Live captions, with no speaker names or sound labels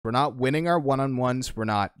We're not winning our one-on-ones. We're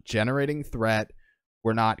not generating threat.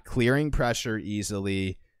 We're not clearing pressure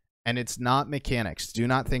easily. And it's not mechanics. Do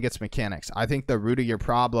not think it's mechanics. I think the root of your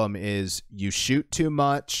problem is you shoot too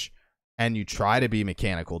much and you try to be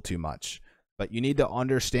mechanical too much. But you need to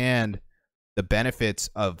understand the benefits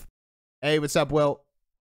of... Hey, what's up, Will?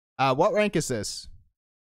 What rank is this?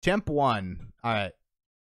 Temp 1. All right.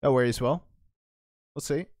 No worries, Will. We'll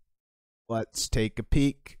see. Let's take a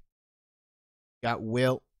peek. Got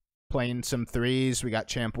Will playing some threes. We got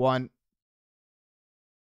Champ 1.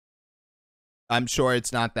 I'm sure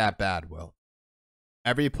it's not that bad, Will.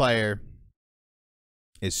 Every player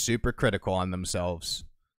is super critical on themselves.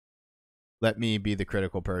 Let me be the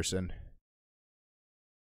critical person.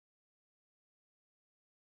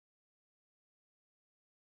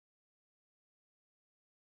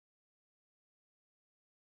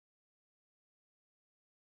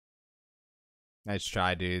 Nice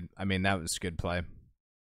try, dude. I mean, that was good play.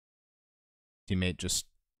 Teammate just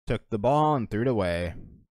took the ball and threw it away.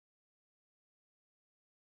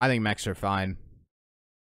 I think mechs are fine.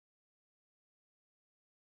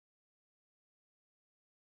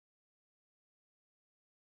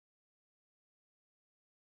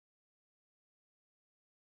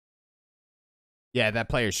 Yeah, that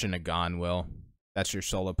player shouldn't have gone, Will. That's your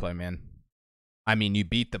solo play, man. I mean, you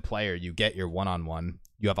beat the player. You get your one-on-one.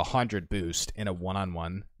 You have 100 boost in a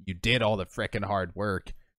one-on-one. You did all the frickin' hard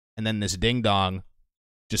work. And then this ding-dong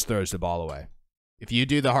just throws the ball away. If you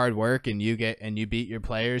do the hard work and you beat your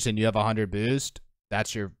players and you have 100 boost,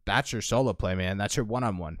 that's your solo play, man. That's your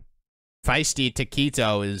one-on-one. Feisty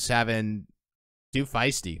Taquito is having too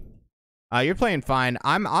feisty. You're playing fine.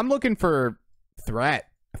 I'm looking for threat.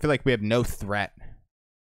 I feel like we have no threat.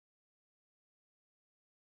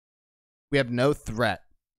 We have no threat,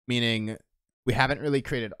 meaning we haven't really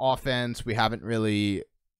created offense. We haven't really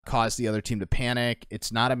caused the other team to panic.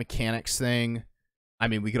 It's not a mechanics thing. I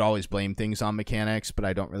mean, we could always blame things on mechanics, but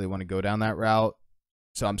I don't really want to go down that route.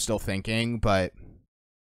 So I'm still thinking, but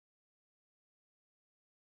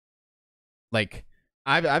like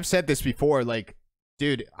I've said this before, like,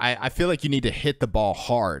 dude, I feel like you need to hit the ball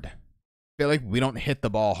hard. I feel like we don't hit the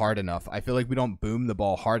ball hard enough. I feel like we don't boom the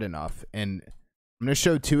ball hard enough. And I'm going to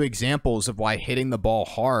show 2 examples of why hitting the ball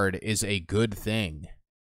hard is a good thing.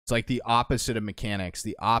 It's like the opposite of mechanics,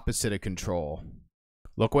 the opposite of control.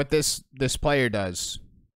 Look what this player does.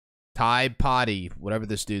 Ty Potty, whatever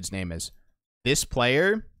this dude's name is. This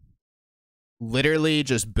player literally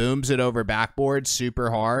just booms it over backboard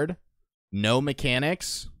super hard. No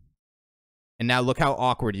mechanics. And now look how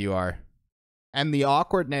awkward you are. And the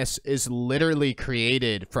awkwardness is literally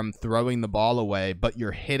created from throwing the ball away, but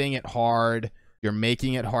you're hitting it hard. You're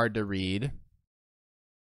making it hard to read.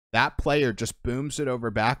 That player just booms it over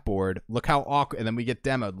backboard. Look how awkward. And then we get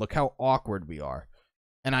demoed. Look how awkward we are.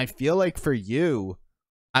 And I feel like for you,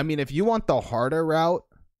 I mean, if you want the harder route,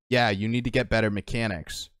 yeah, you need to get better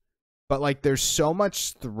mechanics. But like, there's so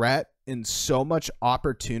much threat and so much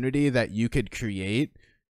opportunity that you could create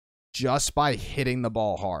just by hitting the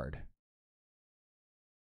ball hard.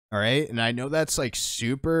 All right. And I know that's like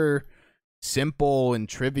super simple and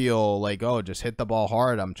trivial, like, oh, just hit the ball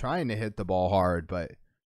hard. I'm trying to hit the ball hard, but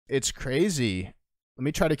it's crazy. Let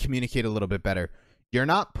me try to communicate a little bit better. You're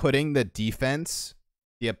not putting the defense,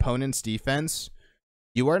 the opponent's defense,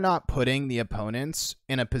 you are not putting the opponents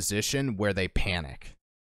in a position where they panic.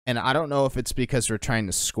 And I don't know if it's because we're trying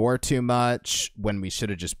to score too much when we should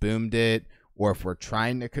have just boomed it, or if we're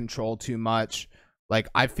trying to control too much. Like,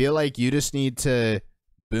 I feel like you just need to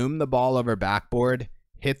boom the ball over backboard,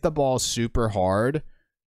 hit the ball super hard,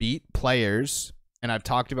 beat players. And I've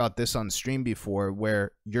talked about this on stream before,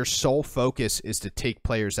 where your sole focus is to take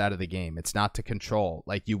players out of the game. It's not to control.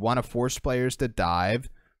 Like, you want to force players to dive.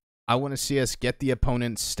 I want to see us get the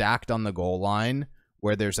opponent stacked on the goal line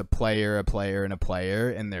where there's a player, and a player,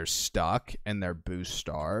 and they're stuck and they're boost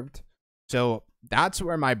starved. So that's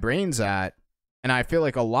where my brain's at. And I feel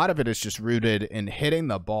like a lot of it is just rooted in hitting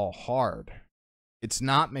the ball hard. It's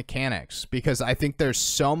not mechanics, because I think there's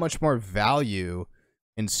so much more value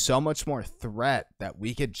and so much more threat that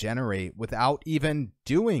we could generate without even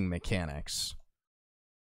doing mechanics.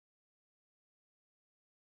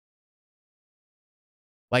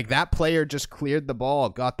 Like, that player just cleared the ball,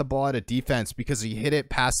 got the ball out of defense because he hit it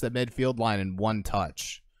past the midfield line in one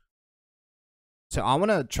touch. So I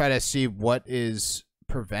want to try to see what is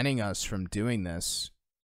preventing us from doing this.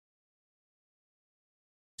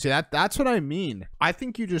 See, that's what I mean. I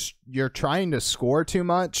think you're trying to score too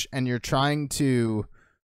much, and you're trying to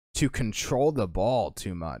control the ball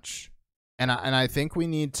too much. And I think we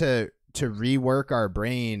need to rework our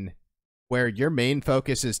brain where your main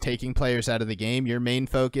focus is taking players out of the game. Your main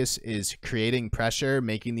focus is creating pressure,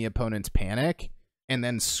 making the opponents panic, and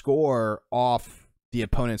then score off the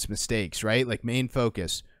opponent's mistakes, right? Like main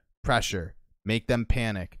focus, pressure, make them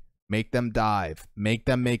panic, make them dive, make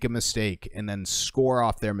them make a mistake, and then score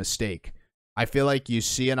off their mistake. I feel like you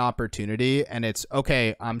see an opportunity and it's,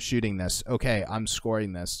 okay, I'm shooting this. Okay, I'm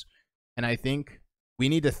scoring this. And I think we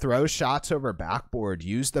need to throw shots over backboard.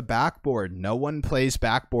 Use the backboard. No one plays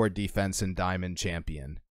backboard defense in Diamond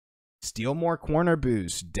Champion. Steal more corner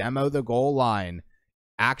boost. Demo the goal line.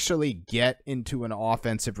 Actually get into an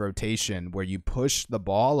offensive rotation where you push the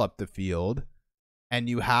ball up the field and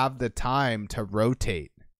you have the time to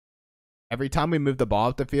rotate. Every time we move the ball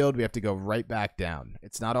up the field, we have to go right back down.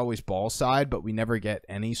 It's not always ball side, but we never get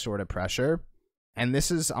any sort of pressure. And this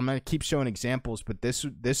is, I'm going to keep showing examples, but this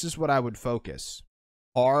is what I would focus.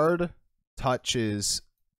 Hard touches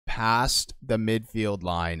past the midfield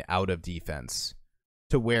line out of defense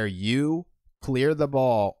to where you clear the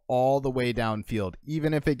ball all the way downfield,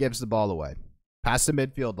 even if it gives the ball away. Past the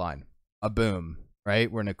midfield line, a boom,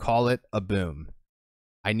 right? We're going to call it a boom.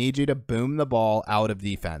 I need you to boom the ball out of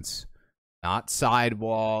defense. Not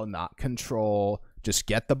sidewall, not control. Just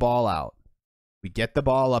get the ball out. We get the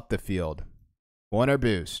ball up the field. Corner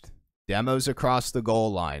boost. Demos across the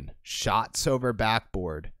goal line. Shots over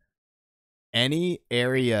backboard. Any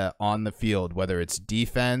area on the field, whether it's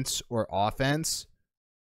defense or offense,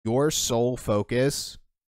 your sole focus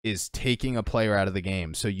is taking a player out of the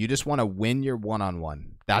game. So you just want to win your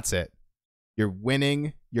one-on-one. That's it. You're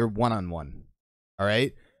winning your one-on-one. All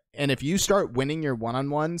right? And if you start winning your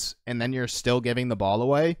one-on-ones and then you're still giving the ball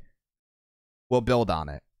away, we'll build on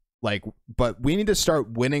it. Like, but we need to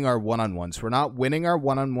start winning our one-on-ones. We're not winning our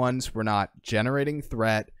one-on-ones. We're not generating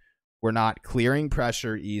threat. We're not clearing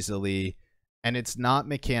pressure easily. And it's not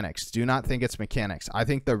mechanics. Do not think it's mechanics. I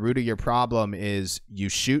think the root of your problem is you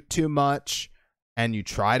shoot too much and you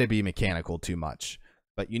try to be mechanical too much.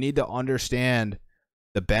 But you need to understand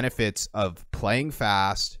the benefits of playing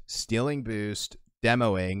fast, stealing boost,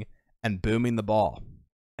 demoing, and booming the ball.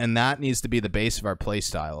 And that needs to be the base of our play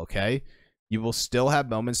style, okay? You will still have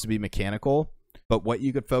moments to be mechanical, but what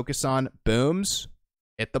you could focus on, booms,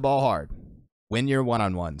 hit the ball hard, win your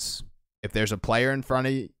one-on-ones. If there's a player in front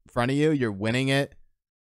of you, you're winning it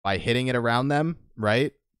by hitting it around them,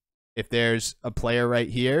 right? If there's a player right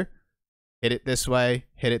here, hit it this way,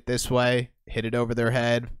 hit it this way, hit it over their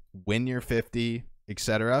head, win your 50,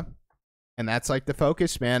 etc. And that's like the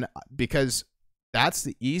focus, man, because that's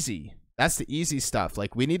the easy stuff.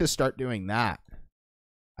 Like, we need to start doing that.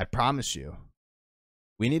 I promise you.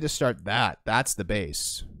 We need to start that. That's the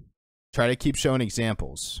base. Try to keep showing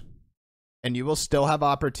examples. And you will still have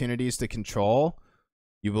opportunities to control.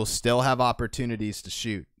 You will still have opportunities to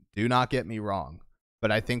shoot. Do not get me wrong.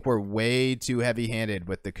 But I think we're way too heavy-handed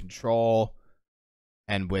with the control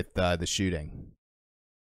and with the shooting.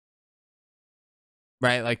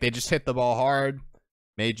 Right? Like, they just hit the ball hard,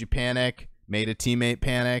 made you panic, made a teammate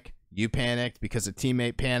panic. You panicked because a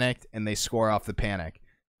teammate panicked, and they score off the panic.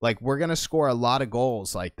 Like, we're going to score a lot of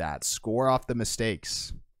goals like that. Score off the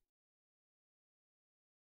mistakes.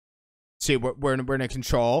 See, we're in a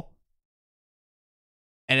control,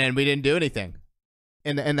 and then we didn't do anything.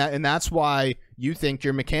 And that's why you think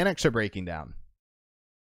your mechanics are breaking down.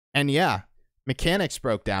 And yeah, mechanics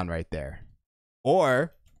broke down right there.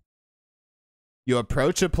 Or you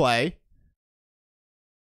approach a play,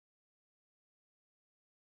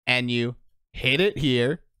 and you hit it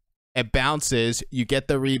here, it bounces, you get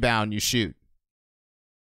the rebound, you shoot.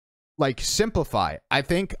 Like, simplify. I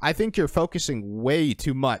think you're focusing way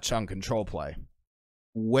too much on control play.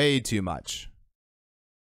 Way too much.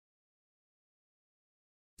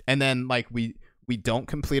 And then, like, we don't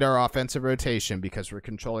complete our offensive rotation because we're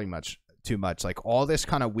controlling too much. Like, all this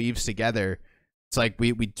kind of weaves together. It's like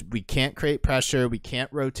we can't create pressure, we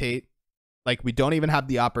can't rotate. Like, we don't even have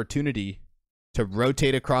the opportunity to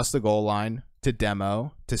rotate across the goal line, to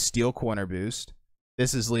demo, to steal corner boost.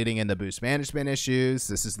 This is leading into boost management issues.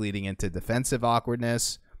 This is leading into defensive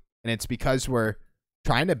awkwardness. And it's because we're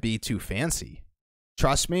trying to be too fancy.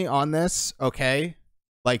 Trust me on this, okay?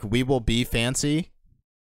 Like, we will be fancy.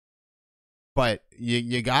 But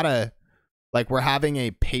you gotta, like, we're having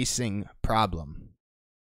a pacing problem.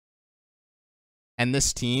 And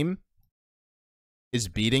this team is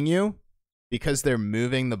beating you because they're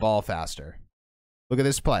moving the ball faster. Look at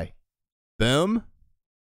this play. Boom.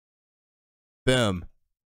 Boom.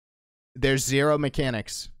 There's zero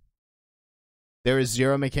mechanics. There is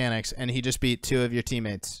zero mechanics, and he just beat two of your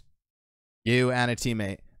teammates. You and a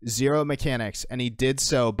teammate. Zero mechanics, and he did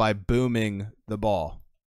so by booming the ball.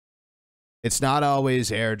 It's not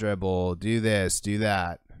always air dribble, do this, do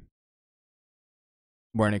that.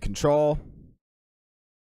 We're in a control,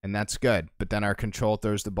 and that's good. But then our control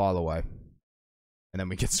throws the ball away. And then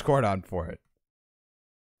we get scored on for it.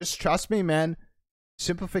 Just trust me, man.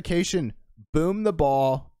 Simplification. Boom the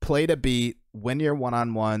ball, play to beat, win your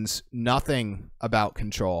one-on-ones. Nothing about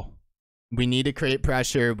control. We need to create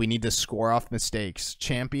pressure. We need to score off mistakes.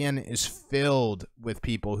 Champion is filled with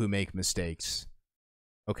people who make mistakes.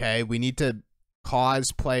 Okay? We need to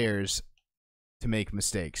cause players to make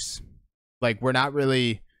mistakes. Like, we're not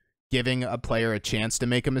really giving a player a chance to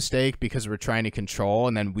make a mistake because we're trying to control,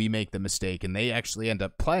 and then we make the mistake, and they actually end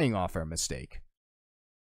up playing off our mistake.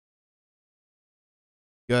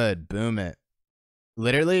 Good. Boom it.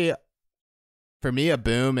 Literally, for me, a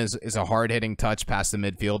boom is a hard-hitting touch past the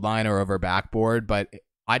midfield line or over backboard, but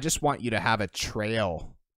I just want you to have a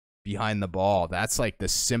trail behind the ball. That's like the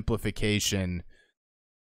simplification,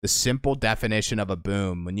 the simple definition of a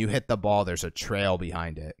boom. When you hit the ball, there's a trail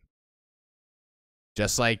behind it.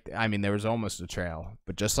 Just like, I mean, there was almost a trail,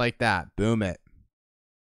 but just like that, boom it.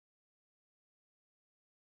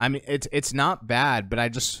 I mean, it's not bad, but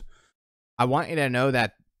I want you to know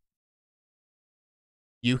that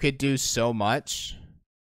you could do so much.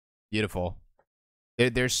 Beautiful.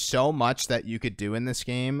 There's so much that you could do in this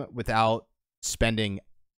game without spending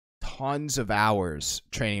tons of hours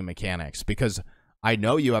training mechanics, because I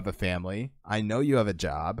know you have a family. I know you have a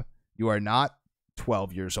job. You are not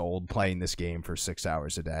 12 years old playing this game for 6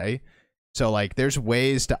 hours a day. So, like, there's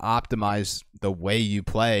ways to optimize the way you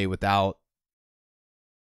play without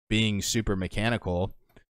being super mechanical.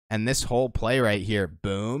 And this whole play right here,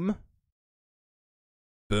 boom,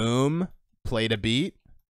 boom, play to beat,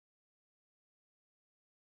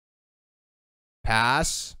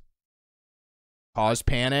 pass, cause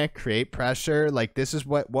panic, create pressure. Like, this is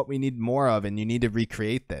what we need more of, and you need to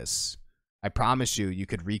recreate this. I promise you, you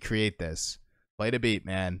could recreate this. Play to beat,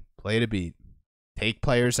 man. Play to beat. Take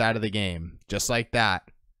players out of the game. Just like that.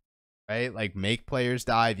 Right? Like, make players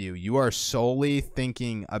dive you. You are solely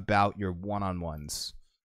thinking about your one-on-ones.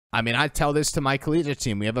 I mean, I tell this to my collegiate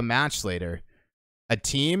team. We have a match later. A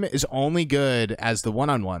team is only good as the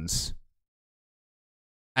one-on-ones.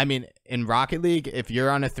 I mean, in Rocket League, if you're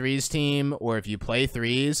on a threes team or if you play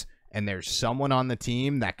threes and there's someone on the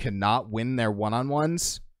team that cannot win their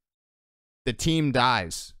one-on-ones, the team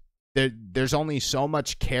dies. There's only so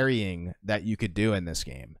much carrying that you could do in this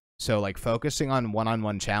game. So, like, focusing on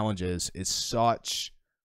one-on-one challenges is such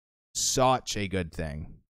a good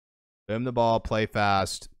thing. Boom the ball, play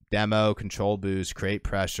fast, demo, control boost, create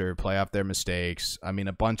pressure, play off their mistakes. I mean,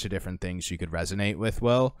 a bunch of different things you could resonate with,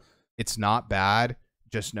 Will. It's not bad.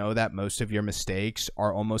 Just know that most of your mistakes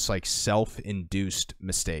are almost like self-induced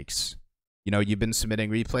mistakes. You know, you've been submitting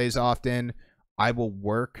replays often. I will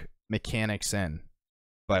work mechanics in,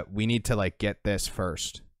 but we need to, like, get this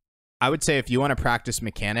first. I would say if you want to practice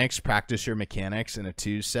mechanics, practice your mechanics in a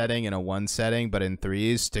 2 setting, in a 1 setting, but in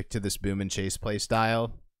 3s, stick to this boom and chase play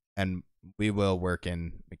style, and we will work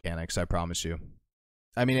in mechanics, I promise you.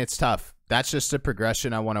 I mean, it's tough. That's just a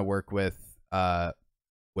progression I want to work with Will.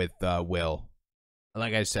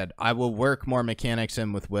 Like I said, I will work more mechanics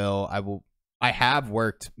in with Will. I have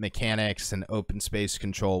worked mechanics and open space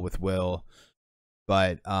control with Will,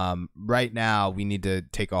 but right now we need to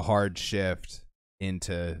take a hard shift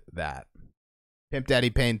into that. Pimp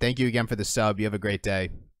Daddy Payne, thank you again for the sub. You have a great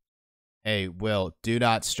day. Hey, Will, do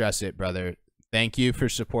not stress it, brother. Thank you for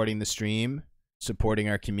supporting the stream, supporting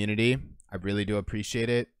our community. I really do appreciate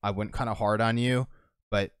it. I went kind of hard on you,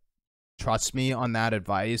 but trust me on that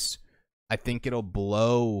advice. I think it'll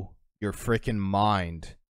blow your freaking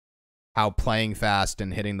mind how playing fast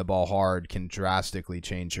and hitting the ball hard can drastically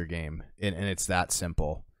change your game. And it's that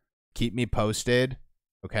simple. Keep me posted,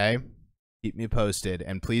 okay? Keep me posted.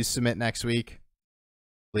 And please submit next week.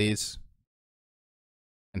 Please.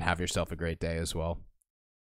 And have yourself a great day as well.